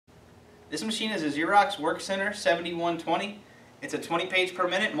This machine is a Xerox Workcenter 7120. It's a 20 page per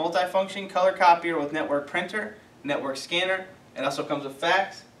minute multifunction color copier with network printer, network scanner. It also comes with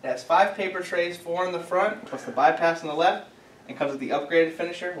fax. It has 5 paper trays, 4 in the front, plus the bypass on the left, and comes with the upgraded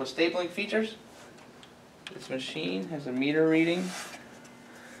finisher with stapling features. This machine has a meter reading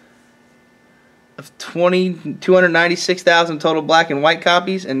of 296,000 total black and white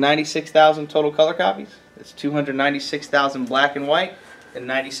copies and 96,000 total color copies. It's 296,000 black and white and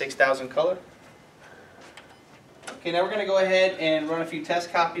 96,000 color. Okay, now we're going to go ahead and run a few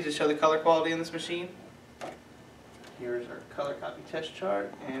test copies to show the color quality in this machine. Here's our color copy test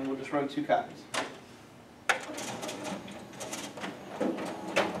chart, and we'll just run 2 copies.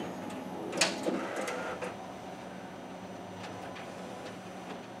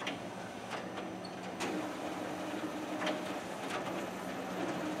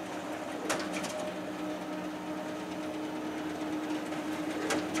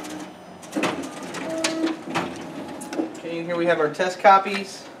 Okay, and here we have our test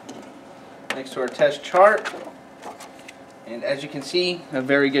copies next to our test chart. And as you can see, a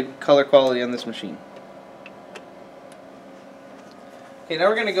very good color quality on this machine. Okay, now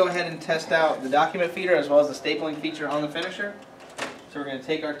we're going to go ahead and test out the document feeder as well as the stapling feature on the finisher. So we're going to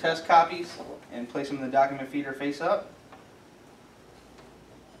take our test copies and place them in the document feeder face up.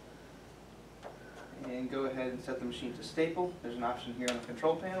 And go ahead and set the machine to staple. There's an option here on the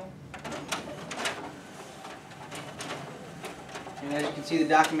control panel. And as you can see, the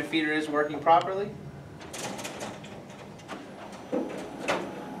document feeder is working properly.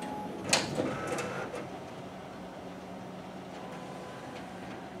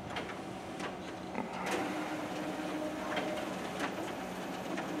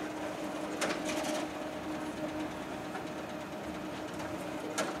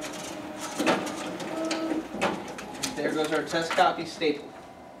 There goes our test copy stapled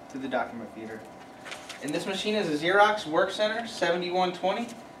to the document feeder. And this machine is a Xerox Workcenter 7120.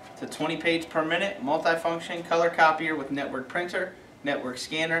 It's a 20 page per minute multifunction color copier with network printer, network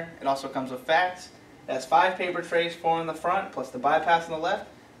scanner. It also comes with fax. It has 5 paper trays, 4 in the front, plus the bypass on the left,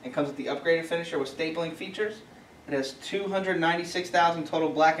 and comes with the upgraded finisher with stapling features. It has 296,000 total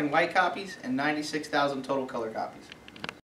black and white copies and 96,000 total color copies.